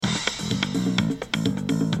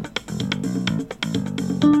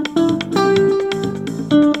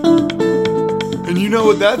know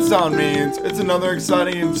what that sound means. It's another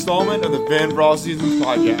exciting installment of the Fan for All Seasons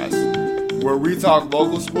podcast, where we talk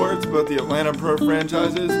local sports, both the Atlanta Pro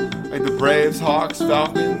franchises, like the Braves, Hawks,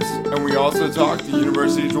 Falcons, and we also talk the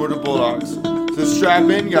University of Georgia Bulldogs. So strap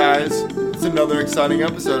in, guys. It's another exciting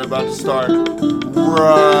episode about to start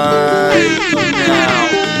right now.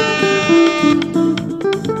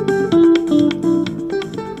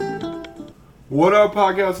 What up,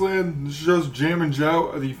 podcast land? This is just Jam and Joe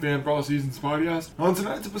of the Fan for All Seasons podcast. On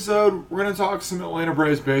tonight's episode, we're going to talk some Atlanta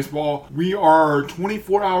Braves baseball. We are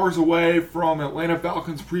 24 hours away from Atlanta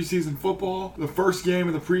Falcons preseason football, the first game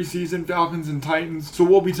of the preseason, Falcons and Titans. So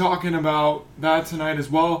we'll be talking about that tonight as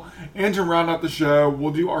well. And to round out the show,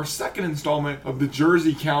 we'll do our second installment of the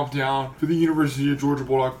Jersey Countdown for the University of Georgia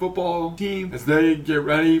Bulldog football team as they get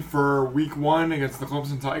ready for week one against the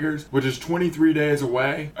Clemson Tigers, which is 23 days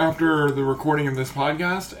away after the recording of this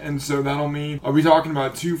podcast. And so that'll mean I'll be talking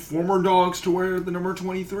about two former dogs to wear the number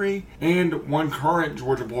 23 and one current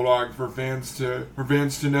Georgia Bulldog for fans to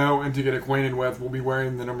know and to get acquainted with. Will be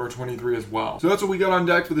wearing the number 23 as well. So that's what we got on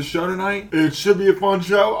deck for the show tonight. It should be a fun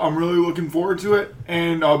show. I'm really looking forward to it,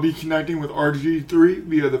 and I'll be connecting with RG3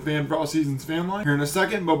 via the Fan for All Seasons fan line here in a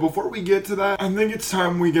second. But before we get to that, I think it's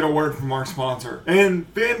time we get a word from our sponsor. And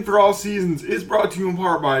Fan for All Seasons is brought to you in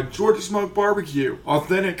part by Georgia Smoke Barbecue,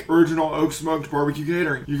 authentic original oak smoked barbecue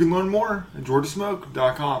catering. You can learn more at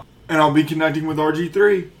georgiasmoke.com. And I'll be connecting with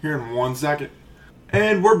RG3 here in 1 second.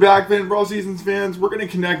 And we're back, Fan for All Seasons fans. We're going to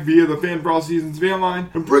connect via the Fan for All Seasons fan line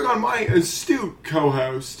and bring on my astute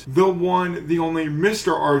co-host, the one, the only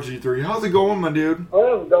Mr. RG3. How's it going, my dude?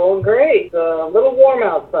 Oh, it's going great. It's a little warm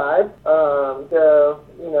outside.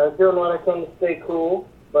 Doing what I can to stay cool.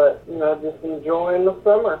 But, just enjoying the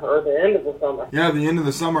summer, or the end of the summer. Yeah, the end of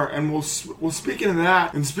the summer. And we'll speaking of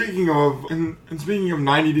that, and speaking of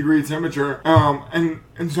 90-degree temperature, and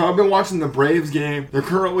so I've been watching the Braves game. They're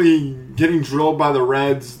currently getting drilled by the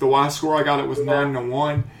Reds. The last score I got, it was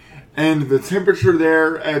 9-1. And the temperature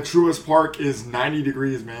there at Truist Park is 90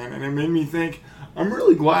 degrees, man. And it made me think, I'm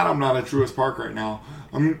really glad I'm not at Truist Park right now.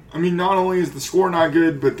 Not only is the score not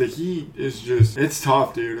good, but the heat is just, it's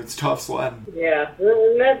tough, dude. It's tough sledding. Yeah,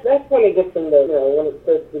 and that's when it gets into, when it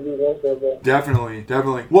starts to be winter.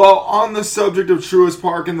 Definitely. Well, on the subject of Truist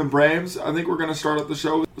Park and the Braves, I think we're going to start up the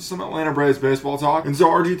show with some Atlanta Braves baseball talk. And so,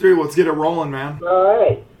 RG3, let's get it rolling, man. All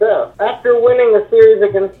right. So, after winning the series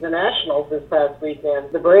against the Nationals this past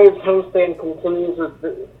weekend, the Braves homestand continues with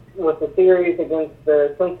the series against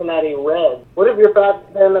the Cincinnati Reds. What have your thoughts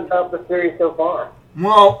been about the series so far?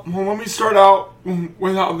 Well, let me start out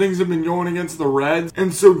with how things have been going against the Reds.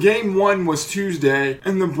 And so game one was Tuesday,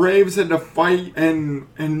 and the Braves had to fight and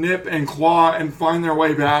nip and claw and find their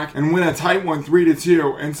way back and win a tight one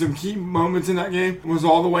 3-2. And some key moments in that game was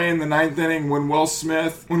all the way in the ninth inning when Will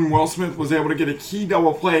Smith was able to get a key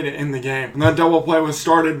double play to end the game. And that double play was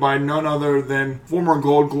started by none other than former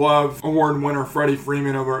Gold Glove Award winner Freddie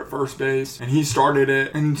Freeman over at first base. And he started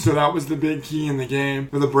it. And so that was the big key in the game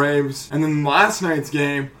for the Braves. And then last night's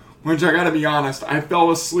game, which I gotta be honest, I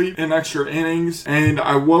fell asleep in extra innings, and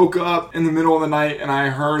I woke up in the middle of the night and I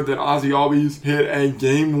heard that Ozzie Albies hit a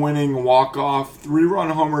game-winning walk-off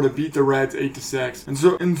 3-run homer to beat the Reds 8-6.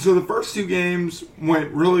 And so the first two games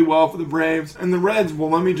went really well for the Braves. And the Reds,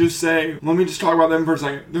 well, let me just talk about them for a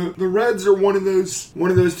second. The Reds are one of those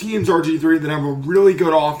teams, RG3, that have a really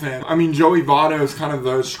good offense. Joey Votto is kind of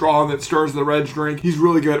the straw that stirs the Reds drink. He's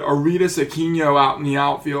really good. Aretas Aquino out in the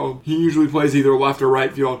outfield. He usually plays either left or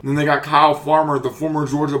right field. Then they got Kyle Farmer, the former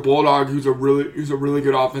Georgia Bulldog, who's a really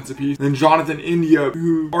good offensive piece. Then Jonathan India,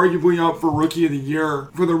 who arguably up for Rookie of the Year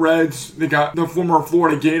for the Reds. They got the former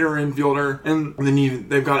Florida Gator infielder, and then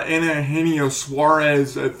they've got Eugenio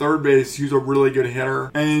Suarez at third base, who's a really good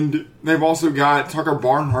hitter. And they've also got Tucker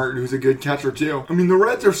Barnhart, who's a good catcher too. The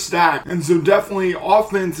Reds are stacked, and so definitely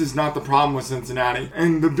offense is not the problem with Cincinnati.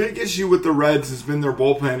 And the big issue with the Reds has been their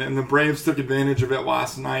bullpen, and the Braves took advantage of it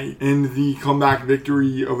last night in the comeback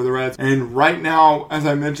victory over the Reds. And right now, as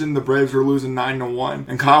I mentioned, the Braves are losing 9-1,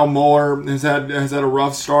 and Kyle Muller has had a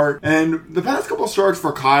rough start. And the past couple starts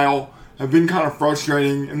for Kyle have been kind of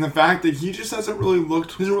frustrating, and the fact that he just hasn't really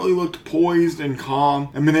looked poised and calm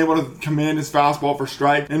and been able to command his fastball for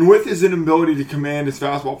strike. And with his inability to command his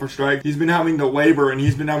fastball for strike, he's been having to labor, and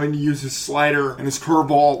he's been having to use his slider and his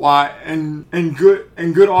curveball a lot. And good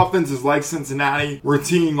offenses like Cincinnati were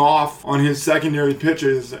teeing off on his secondary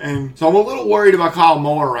pitches. And so I'm a little worried about Kyle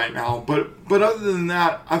Muller right now. But other than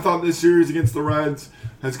that, I thought this series against the Reds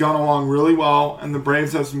has gone along really well, and the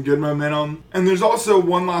Braves have some good momentum. And there's also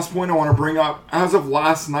one last point I want to bring up. As of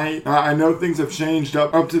last night, I know things have changed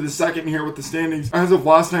up to the second here with the standings. As of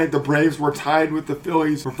last night, the Braves were tied with the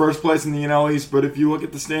Phillies for first place in the NL East, but if you look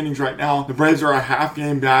at the standings right now, the Braves are a half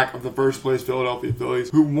game back of the first place Philadelphia Phillies,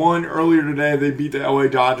 who won earlier today. They beat the LA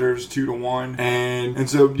Dodgers 2-1, and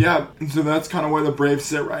so that's kind of where the Braves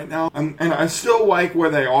sit right now. And I still like where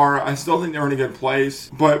they are. I still think they're in a good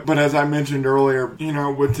place, but as I mentioned earlier,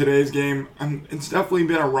 with today's game, it's definitely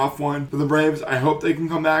been a rough one for the Braves. I hope they can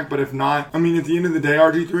come back, but if not, at the end of the day,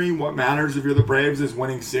 RG3, what matters if you're the Braves is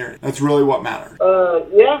winning series. That's really what matters.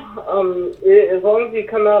 As long as you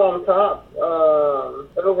come out on top,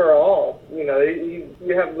 overall,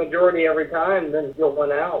 you have majority every time, then you'll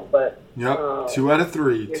win out. But yep, 2 out of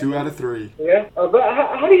 3. 2 out of 3. Yeah, but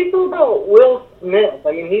how do you feel about Will Smith?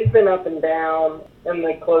 He's been up and down in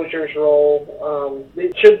the closures role.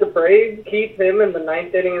 Should the Braves keep him in the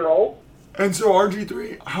ninth inning role? And so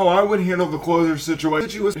RG3, how I would handle the closer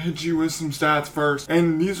situation, hit you with some stats first.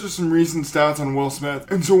 And these are some recent stats on Will Smith.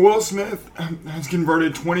 And so Will Smith has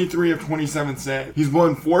converted 23 of 27 saves. He's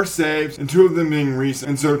won 4 saves, and 2 of them being recent.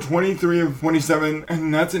 And so 23 of 27,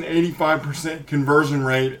 and that's an 85% conversion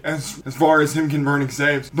rate as far as him converting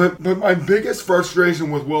saves. But my biggest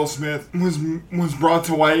frustration with Will Smith was brought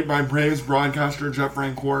to light by Braves broadcaster Jeff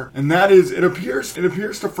Francoeur. And that is, it appears to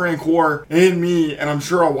Francoeur and me, and I'm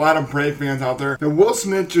sure a lot of Brave fans out there, that Will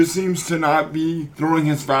Smith just seems to not be throwing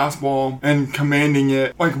his fastball and commanding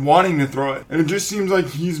it, like wanting to throw it. And it just seems like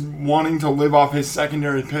he's wanting to live off his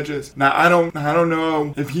secondary pitches. Now, I don't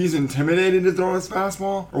know if he's intimidated to throw his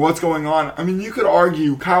fastball or what's going on. You could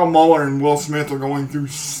argue Kyle Muller and Will Smith are going through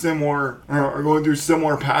similar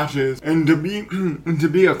patches, and to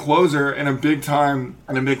be a closer in a big time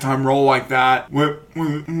role like that with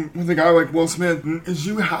a guy like Will Smith, is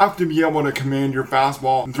you have to be able to command your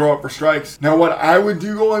fastball and throw it for strikes. Now, what I would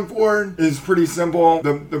do going forward is pretty simple.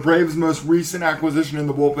 The Braves' most recent acquisition in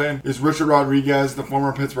the bullpen is Richard Rodriguez, the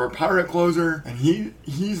former Pittsburgh Pirate closer, and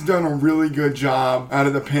he's done a really good job out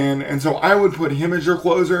of the pen, and so I would put him as your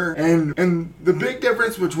closer. And the big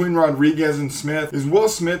difference between Rodriguez and Smith is Will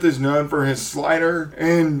Smith is known for his slider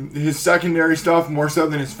and his secondary stuff more so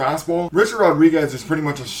than his fastball. Richard Rodriguez is pretty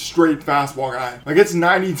much a straight fastball guy. It's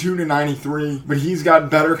 92 to 93, but he's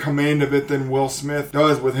got better command of it than Will Smith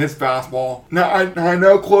does with his fastball. Now, I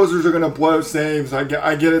know closers are going to blow saves. I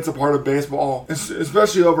get it's a part of baseball,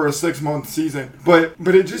 especially over a 6-month season. But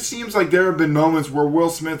it just seems like there have been moments where Will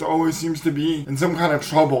Smith always seems to be in some kind of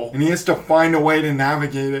trouble, and he has to find a way to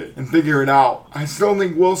navigate it and figure it out. I still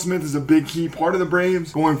think Will Smith is a big key part of the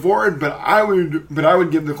Braves going forward, but I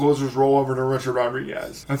would give the closer's role over to Richard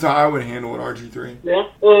Rodriguez. That's how I would handle it, RG3. Yeah.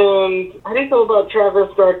 How do you feel about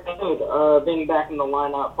Travis d'Arnaud being back in the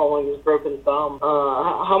lineup following his broken thumb?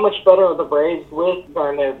 How much better are the Braves with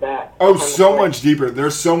d'Arnaud back? Oh, so much deeper.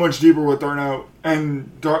 They're so much deeper with d'Arnaud.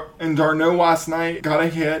 And d'Arnaud last night got a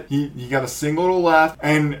hit. He got a single to left,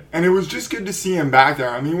 and it was just good to see him back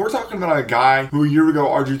there. We're talking about a guy who a year ago,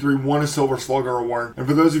 RG3, won a Silver Slugger Award. And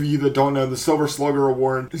for those of you that don't know, the Silver Slugger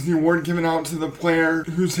Award is the award given out to the player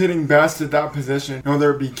who's hitting best at that position,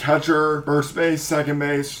 whether it be catcher, first base, second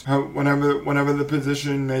base, whatever the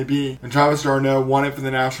position may be. And Travis d'Arnaud won it for the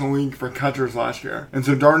National League for catchers last year. And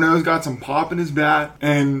so d'Arnaud's got some pop in his bat,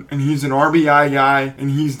 and he's an RBI guy, and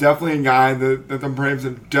he's definitely a guy that the Braves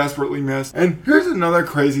have desperately missed. And here's another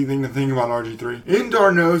crazy thing to think about, RG3. In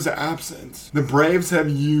d'Arnaud's absence, the Braves have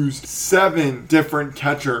used 7 different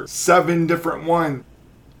catchers. 7 different ones.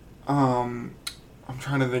 I'm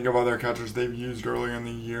trying to think of other catchers they've used earlier in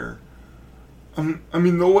the year.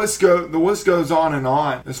 The list goes on and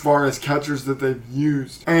on as far as catchers that they've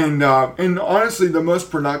used, and honestly, the most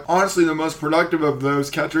productive of those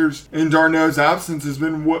catchers in d'Arnaud's absence has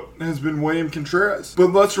been William Contreras.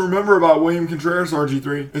 But let's remember about William Contreras,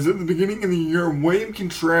 RG3, is at the beginning of the year, William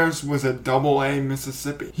Contreras was at Double-A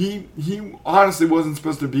Mississippi. He honestly wasn't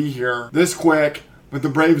supposed to be here this quick. But the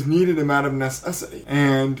Braves needed him out of necessity.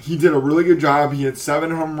 And he did a really good job. He had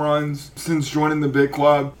 7 home runs since joining the big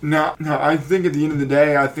club. Now, I think at the end of the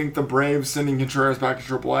day, I think the Braves sending Contreras back to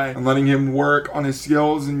AAA and letting him work on his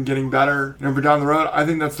skills and getting better down the road, I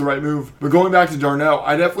think that's the right move. But going back to d'Arnaud,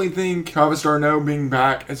 I definitely think Travis d'Arnaud being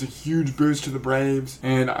back is a huge boost to the Braves.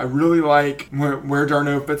 And I really like where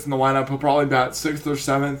d'Arnaud fits in the lineup. He'll probably bat 6th or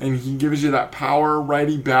 7th. And he gives you that power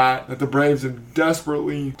righty bat that the Braves have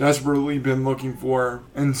desperately been looking for for.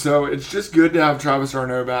 And so it's just good to have Travis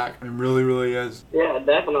Arnaud back. It really, really is. Yeah,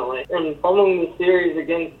 definitely. And following the series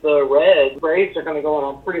against the Reds, Braves are going to go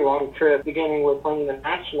on a pretty long trip, beginning with playing the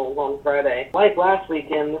Nationals on Friday. Like last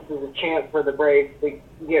weekend, this is a chance for the Braves to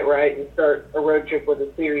get right and start a road trip with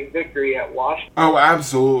a series victory at Washington. Oh,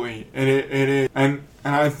 absolutely. It is.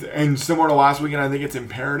 And similar to last weekend, I think it's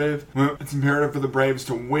imperative. It's imperative for the Braves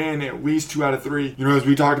to win at least 2 out of 3. You know, as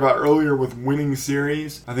we talked about earlier with winning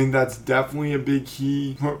series, I think that's definitely a big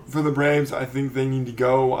key for the Braves. I think they need to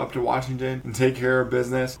go up to Washington and take care of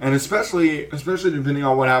business. And especially depending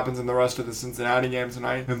on what happens in the rest of the Cincinnati game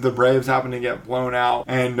tonight, if the Braves happen to get blown out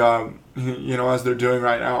and, you know, as they're doing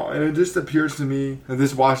right now. And it just appears to me that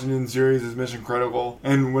this Washington series is mission critical.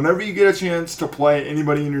 And whenever you get a chance to play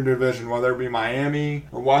anybody in your division, whether it be Miami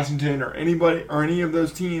or Washington or anybody or any of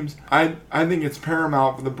those teams, I think it's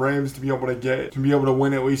paramount for the Braves to be able to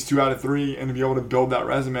win at least 2 out of 3 and to be able to build that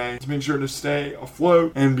resume to make sure to stay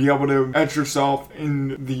afloat and be able to etch yourself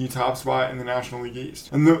in the top spot in the National League East.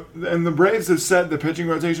 And the Braves have set the pitching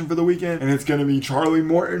rotation for the weekend, and it's going to be Charlie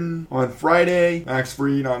Morton on Friday, Max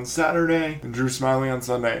Fried on Saturday, and Drew Smyly on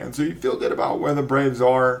Sunday. And so you feel good about where the Braves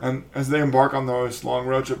are and as they embark on this long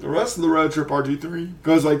road trip. The rest of the road trip, RG3,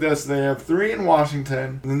 goes like this. They have 3 in Washington,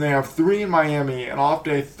 and then they have 3 in Miami, an off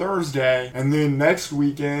day Thursday, and then next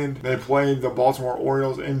weekend they play the Baltimore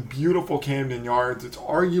Orioles in beautiful Camden Yards. It's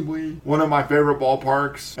arguably one of my favorite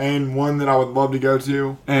ballparks and one that I would love to go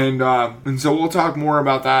to. And so we'll talk more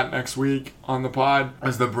about that next week on the pod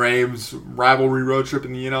as the Braves rivalry road trip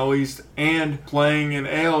in the NL East and playing an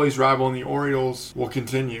AL East rival in the Orioles will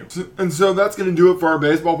continue. So that's going to do it for our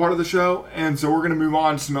baseball part of the show. And so we're going to move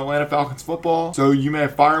on to some Atlanta Falcons football. So you may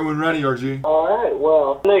fire when ready, RG. All right.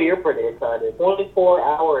 Well, I know you're pretty excited. 24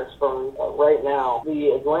 hours from right now,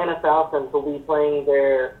 the Atlanta Falcons will be playing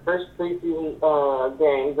their first preseason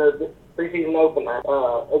game, the preseason opener,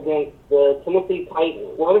 against the Tennessee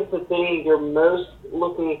Titans. What is the thing you're most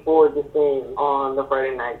looking forward to seeing on the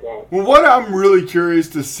Friday night game? Well, what I'm really curious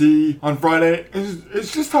to see on Friday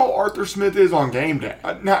is just how Arthur Smith is on game day.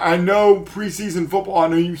 Now, I know preseason football, I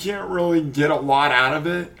know you can't really get a lot out of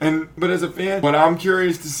it, but as a fan, what I'm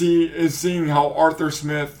curious to see is seeing how Arthur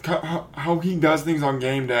Smith, how he does things on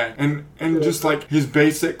game day, and just like his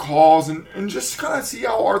basic calls, and just kind of see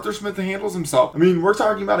how Arthur Smith handles himself. I mean, we're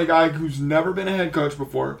talking about a guy who's never been a head coach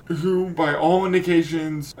before, who, by all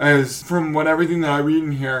indications, as from everything that I read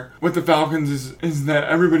in here, what the Falcons is that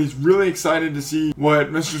everybody's really excited to see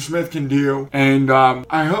what Mr. Smith can do, and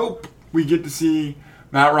I hope we get to see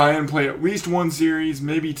Matt Ryan play at least one series,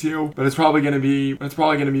 maybe 2, but it's probably going to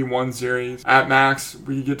be one series. At max,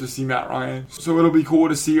 we get to see Matt Ryan. So it'll be cool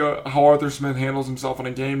to see how Arthur Smith handles himself on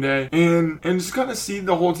a game day and just kind of see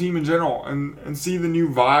the whole team in general and see the new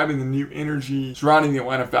vibe and the new energy surrounding the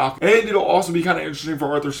Atlanta Falcons. And it'll also be kind of interesting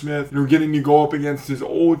for Arthur Smith, getting to go up against his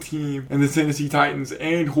old team and the Tennessee Titans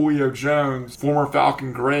and Julio Jones, former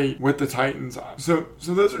Falcon great, with the Titans. So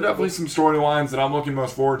those are definitely some storylines that I'm looking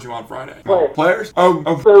most forward to on Friday. Players? So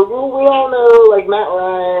we all know, like, Matt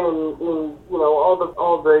Ryan and all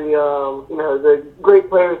the great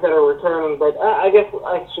players that are returning, but I guess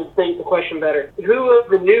I should state the question better. Who are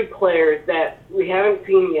the new players that we haven't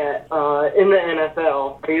seen yet in the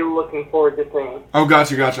NFL are you looking forward to seeing? Oh,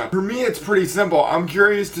 gotcha. For me, it's pretty simple. I'm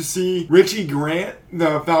curious to see Richie Grant,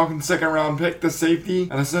 the Falcons' second-round pick, the safety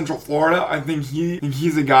out of Central Florida. I think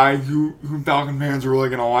he's a guy who Falcon fans are really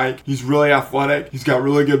going to like. He's really athletic. He's got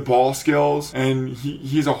really good ball skills, and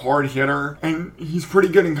he's a hard hitter, and he's pretty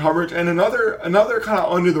good in coverage. And another kind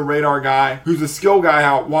of under-the-radar guy who's a skill guy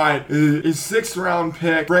out wide is 6th-round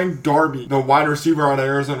pick Frank Darby, the wide receiver out of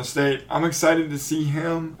Arizona State. I'm excited to see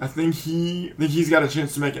him. I think he's got a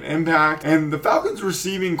chance to make an impact. And the Falcons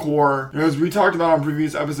receiving core, as we talked about on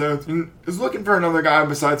previous episodes, is looking for another guy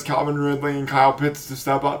besides Calvin Ridley and Kyle Pitts to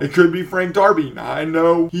step up. It could be Frank Darby. Now, I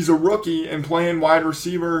know he's a rookie, and playing wide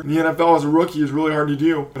receiver in the NFL as a rookie is really hard to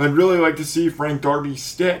do, but I'd really like to see Frank Darby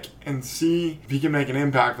stick and see if he can make an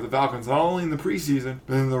impact for the Falcons, not only in the preseason,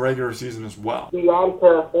 but in the regular season as well.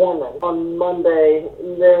 Deonta Foreman on Monday,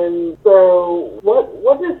 and then, so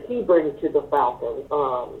what does he bring to the Falcons?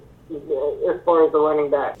 As far as the running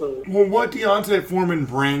back. Well, what Deonta Foreman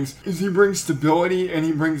brings is he brings stability and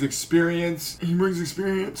he brings experience. He brings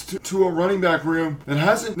experience to a running back room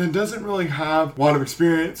that doesn't really have a lot of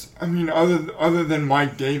experience. I mean, other than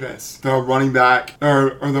Mike Davis, the running back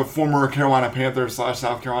or the former Carolina Panthers /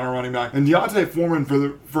 South Carolina running back. And Deonta Foreman,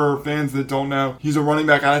 for fans that don't know, he's a running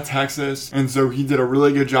back out of Texas, and so he did a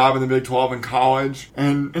really good job in the Big 12 in college.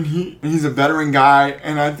 And he's a veteran guy,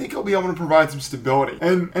 and I think he'll be able to provide some stability.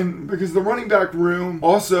 And because the running back room,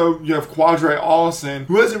 also you have Quadre Allison,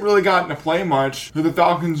 who hasn't really gotten to play much, who the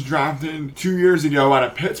Falcons drafted 2 years ago out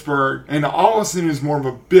of Pittsburgh, and Allison is more of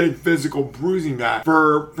a big physical bruising back.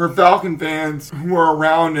 For Falcon fans who are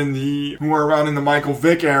around in the Michael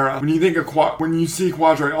Vick era, when you see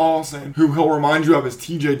Quadre Allison, who he'll remind you of as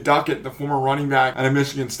T.J. Duckett, the former running back out of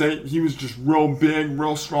Michigan State, he was just real big,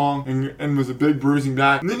 real strong, and was a big bruising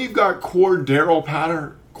back. And then you've got Cordero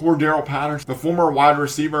Patterson, the former wide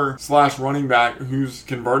receiver / running back who's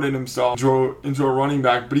converted himself into a running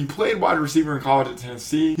back, but he played wide receiver in college at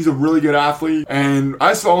Tennessee. He's a really good athlete, and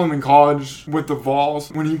I saw him in college with the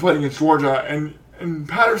Vols when he played against Georgia, and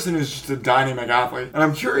Patterson is just a dynamic athlete. And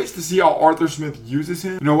I'm curious to see how Arthur Smith uses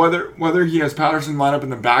him. Whether he has Patterson line up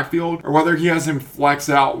in the backfield or whether he has him flex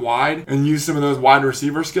out wide and use some of those wide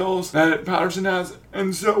receiver skills that Patterson has.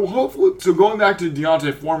 And so going back to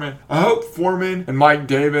D'Onta Foreman, I hope Foreman and Mike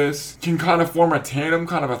Davis can kind of form a tandem,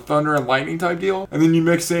 kind of a thunder and lightning type deal. And then you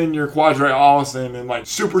mix in your Quadre Allison in like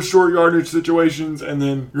super short yardage situations, and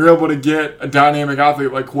then you're able to get a dynamic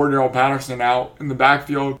athlete like Cordero Patterson out in the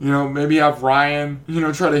backfield. Maybe have Ryan,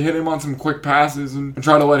 try to hit him on some quick passes and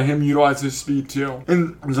try to let him utilize his speed too.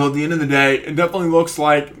 And so at the end of the day, it definitely looks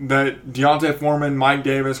like that D'Onta Foreman, Mike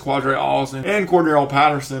Davis, Quadre Allison, and Cordero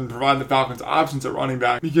Patterson provide the Falcons options at running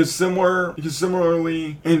back, because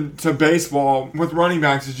similarly to baseball with running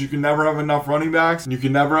backs is you can never have enough running backs and you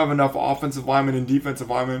can never have enough offensive linemen and defensive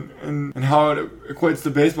linemen, and how it equates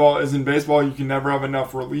to baseball is in baseball you can never have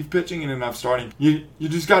enough relief pitching and enough starting. You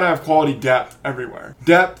just gotta have quality depth everywhere.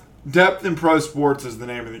 Depth in pro sports is the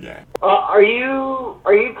name of the game. Are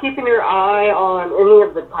you keeping your eye on any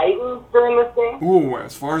of the Titans during this game? Ooh,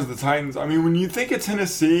 as far as the Titans, I mean, when you think of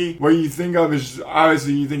Tennessee, what you think of is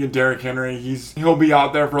obviously you think of Derrick Henry. He'll be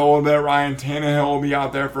out there for a little bit. Ryan Tannehill will be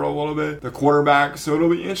out there for a little bit. The quarterback. So it'll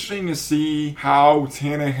be interesting to see how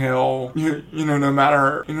Tannehill, no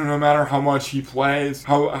matter how much he plays,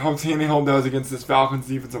 how Tannehill does against this Falcons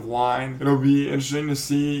defensive line. It'll be interesting to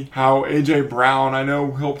see how AJ Brown. I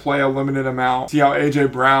know he'll play a limited amount. See how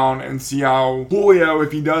AJ Brown and see how Julio,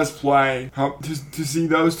 if he does play, to see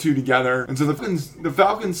those two together. And so the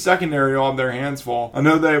Falcons secondary will have their hands full. I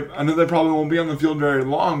know they probably won't be on the field very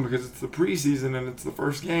long because it's the preseason and it's the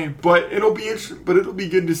first game. But it'll be interesting. But it'll be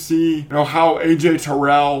good to see how AJ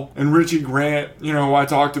Terrell and Richie Grant, who I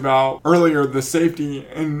talked about earlier, the safety,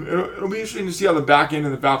 and it'll be interesting to see how the back end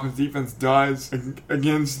of the Falcons defense does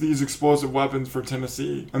against these explosive weapons for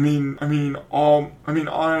Tennessee.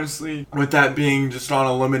 Honestly, with that being just on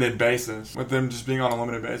a limited basis, with them just being on a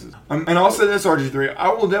limited basis. And I'll say this, RG3, I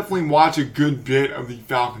will definitely watch a good bit of the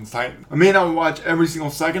Falcons Titans. I may not watch every single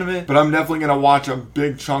second of it, but I'm definitely going to watch a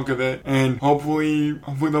big chunk of it, and hopefully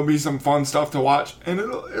there'll be some fun stuff to watch, and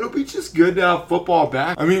it'll be just good to have football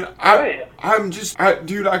back. I mean,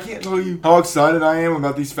 dude, I can't tell you how excited I am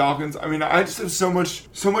about these Falcons. I mean, I just have so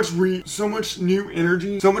much new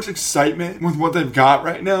energy, so much excitement with what they've got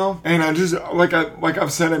right now, and I just, like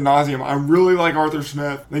I've said ad nauseum, I really like Arthur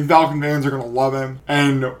Smith. I think Falcon fans are going to love him.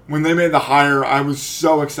 And when they made the hire, I was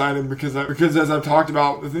so excited because as I've talked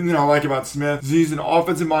about, the thing that I like about Smith is he's an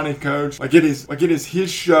offensive-minded coach. It is his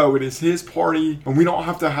show. It is his party. And we don't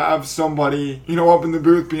have to have somebody, up in the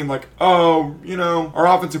booth being like, oh, our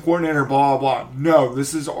offensive coordinator, blah, blah. No,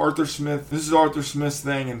 this is Arthur Smith. This is Arthur Smith's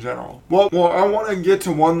thing in general. Well, I want to get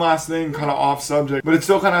to one last thing, kind of off subject, but it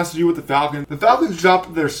still kind of has to do with the Falcons. The Falcons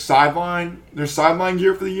dropped their sideline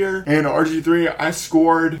gear for the year, and RG3, I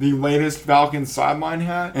scored the latest Falcons sideline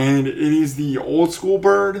hat, and it is the old school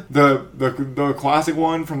bird, the classic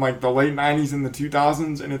one from like the late 90s and the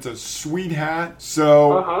 2000s, and it's a sweet hat.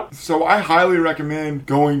 So I highly recommend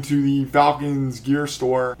going to the Falcons gear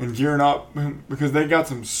store and gearing up, because they got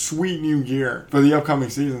some sweet new gear for the upcoming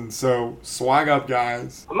season. So swag up,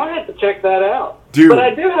 guys. I might have to check that out. Dude. But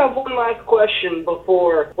I do have one last question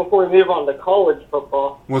before we move on to college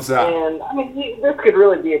football. What's that? And I mean, this could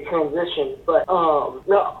really be a transition, but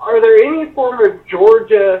now, are there any former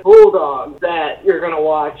Georgia Bulldogs that you're going to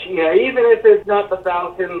watch? Even if it's not the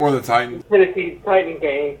Falcons or the Titans, Tennessee Titan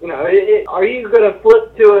game. Are you going to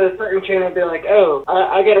flip to a certain channel and be like, oh,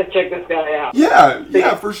 I got to check this guy out?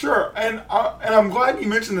 Yeah, for sure. And I'm glad you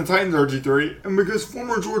mentioned the Titans, RG3, and because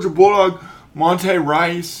former Georgia Bulldog Monte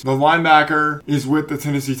Rice, the linebacker, is with the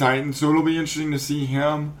Tennessee Titans, so it'll be interesting to see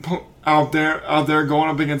him. out there going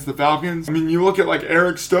up against the Falcons. I mean, you look at like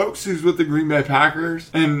Eric Stokes, who's with the Green Bay Packers,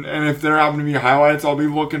 and if there happen to be highlights, I'll be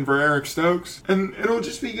looking for Eric Stokes. And it'll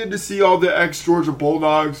just be good to see all the ex-Georgia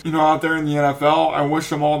Bulldogs, out there in the NFL. I wish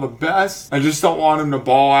them all the best. I just don't want them to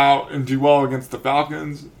ball out and do well against the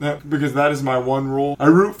Falcons, because that is my one rule. I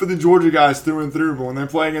root for the Georgia guys through and through, but when they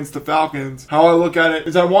play against the Falcons, how I look at it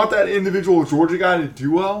is I want that individual Georgia guy to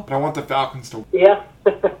do well, but I want the Falcons to win. Yeah.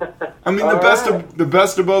 I mean, the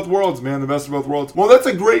best of both worlds, man. The best of both worlds. Well, that's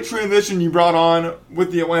a great transition you brought on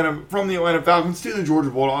from the Atlanta Falcons to the Georgia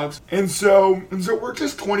Bulldogs. And so we're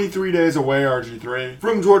just 23 days away, RG3,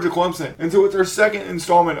 from Georgia Clemson. And so it's our second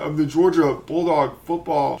installment of the Georgia Bulldog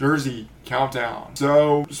football jersey countdown.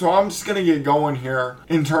 So I'm just gonna get going here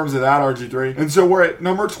in terms of that, RG3. And so we're at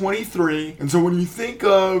number 23. And so when you think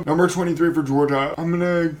of number 23 for Georgia, I'm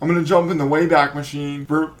gonna jump in the Wayback Machine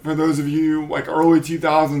for those of you like early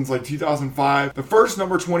 2000s, like 2005. The first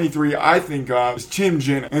number 23 I think of is Tim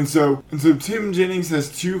Jennings. And so Tim Jennings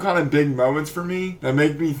has two kind of big moments for me that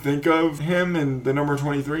make me think of him and the number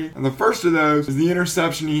 23. And the first of those is the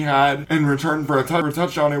interception he had in return for a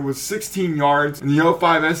touchdown. It was 16 yards in the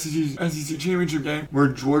 05 SEC championship game where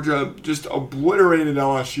Georgia just obliterated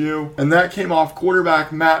LSU, and that came off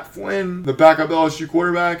quarterback Matt Flynn, the backup LSU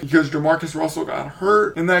quarterback, because Jamarcus Russell got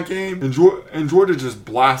hurt in that game, and Georgia just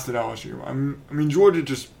blasted LSU. I mean, Georgia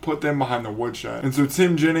just put them behind the woodshed. And so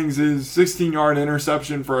Tim Jennings' 16-yard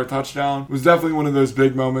interception for a touchdown was definitely one of those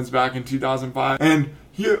big moments back in 2005. And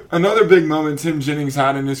another big moment Tim Jennings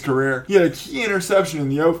had in his career, he had a key interception in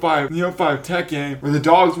the 05 Tech game where the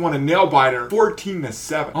Dogs won a nail-biter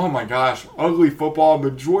 14-7. Oh my gosh, ugly football,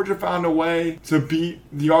 but Georgia found a way to beat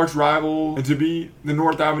the arch rival and to beat the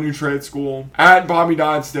North Avenue Trade School at Bobby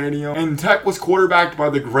Dodd Stadium. And Tech was quarterbacked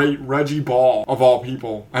by the great Reggie Ball, of all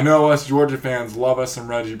people. I know us Georgia fans love us some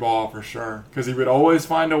Reggie Ball for sure, because he would always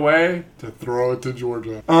find a way to throw it to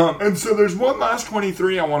Georgia. And so there's one last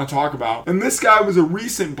 23 I want to talk about, and this guy was a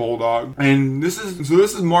recent Bulldog, and this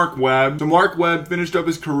is Mark Webb. So Mark Webb finished up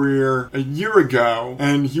his career a year ago,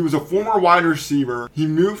 and he was a former wide receiver. He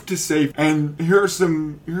moved to safety, and here's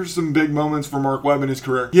some big moments for Mark Webb in his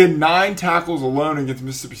career. He had 9 tackles alone against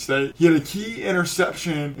Mississippi State. He had a key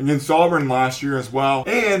interception against Auburn last year as well,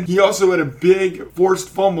 and he also had a big forced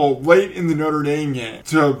fumble late in the Notre Dame game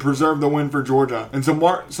to preserve the win for Georgia. And so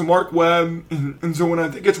Mark Webb, and so when I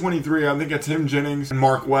think of 23, I think of Tim Jennings and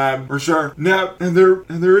Mark Webb for sure. Now,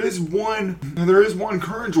 there is one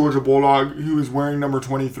current Georgia Bulldog who is wearing number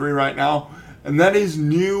 23 right now, and that is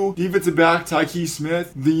new defensive back Tyke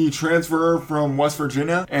Smith, the transfer from West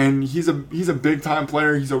Virginia, and he's a big time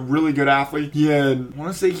player. He's a really good athlete. He had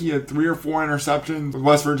 3 or 4 interceptions with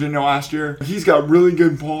West Virginia last year. He's got really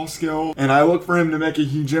good ball skill, and I look for him to make a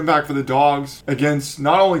huge impact for the Dogs against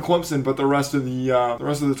not only Clemson but the rest of the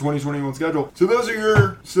 2021 schedule. So those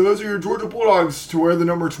are your Georgia Bulldogs to wear the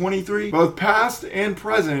number 23, both past and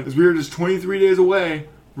present, as we are just 23 days away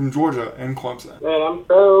from Georgia and Clemson. Man, I'm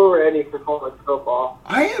so ready for college football.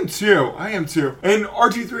 I am too. And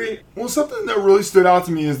RG3, well, something that really stood out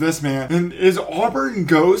to me is this, man. And is Auburn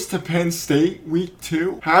goes to Penn State week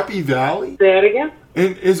 2? Happy Valley? Say that again?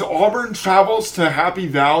 And is Auburn travels to Happy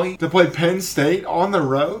Valley to play Penn State on the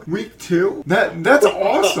road week 2? That's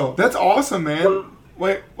awesome. That's awesome, man.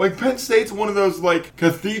 Like Penn State's one of those like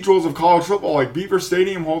cathedrals of college football. Like Beaver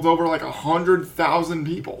Stadium holds over like 100,000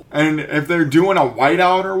 people, and if they're doing a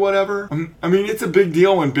whiteout or whatever, I mean it's a big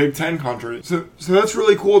deal in Big Ten country. So that's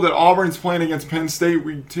really cool that Auburn's playing against Penn State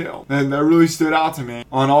week 2. That really stood out to me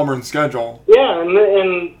on Auburn's schedule. Yeah, and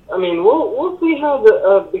I mean we'll see how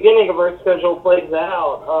the beginning of our schedule plays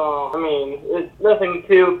out. I mean it's nothing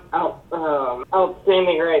too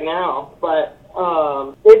outstanding right now, but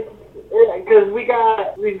it's. Because we've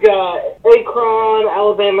got Akron,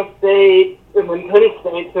 Alabama State, and then Penn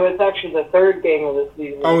State, so it's actually the 3rd game of the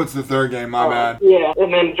season. Oh, it's the 3rd game, my bad. Yeah,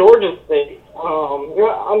 and then Georgia State.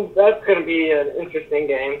 That's going to be an interesting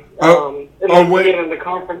game. And then we get in the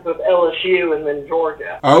conference with LSU and then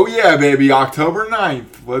Georgia. Oh yeah, baby, October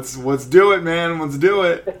 9th. Let's do it, man. Let's do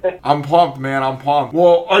it. I'm pumped, man. I'm pumped.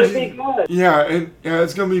 Well, yeah,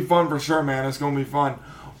 it's going to be fun for sure, man. It's going to be fun.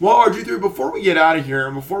 Well, RG3, before we get out of here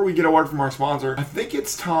and before we get a word from our sponsor, I think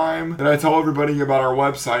it's time that I tell everybody about our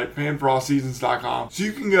website, fanforallseasons.com. So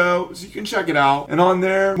you can check it out. And on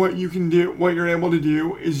there, what you're able to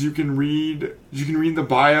do is you can read the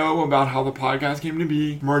bio about how the podcast came to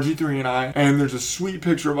be from RG3 and I. And there's a sweet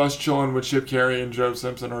picture of us chilling with Chip Carey and Joe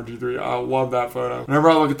Simpson, RG3. I love that photo. Whenever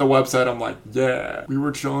I look at the website, I'm like, yeah, we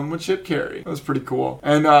were chilling with Chip Carey. That was pretty cool.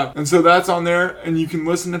 And so that's on there, and you can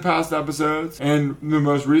listen to past episodes. And the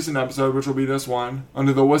most recent episode, which will be this one,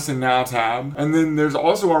 under the Listen Now tab. And then there's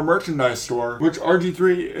also our merchandise store, which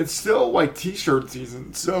RG3, it's still like t-shirt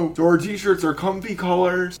season. So our t-shirts are comfy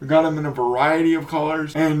colors. We got them in a variety of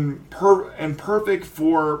colors and perfect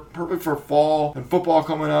for fall and football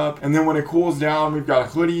coming up. And then when it cools down, we've got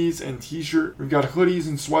hoodies and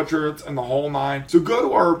sweatshirts and the whole nine. So go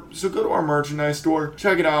to our merchandise store,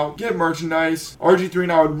 check it out, get merchandise. RG3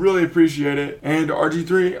 and I would really appreciate it. And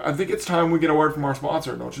RG3, I think it's time we get a word from our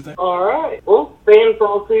sponsor, don't you think? All right. Well, Fan for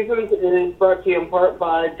All Seasons is brought to you in part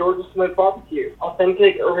by Georgia Smoke Barbecue,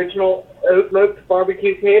 authentic, original oak-smoked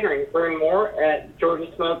barbecue catering. Learn more at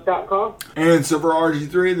georgiasmoke.com. And so for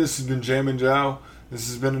RG3, this has been Jam and Joe. This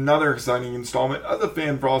has been another exciting installment of the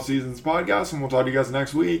Fan for All Seasons podcast, and we'll talk to you guys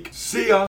next week. See ya!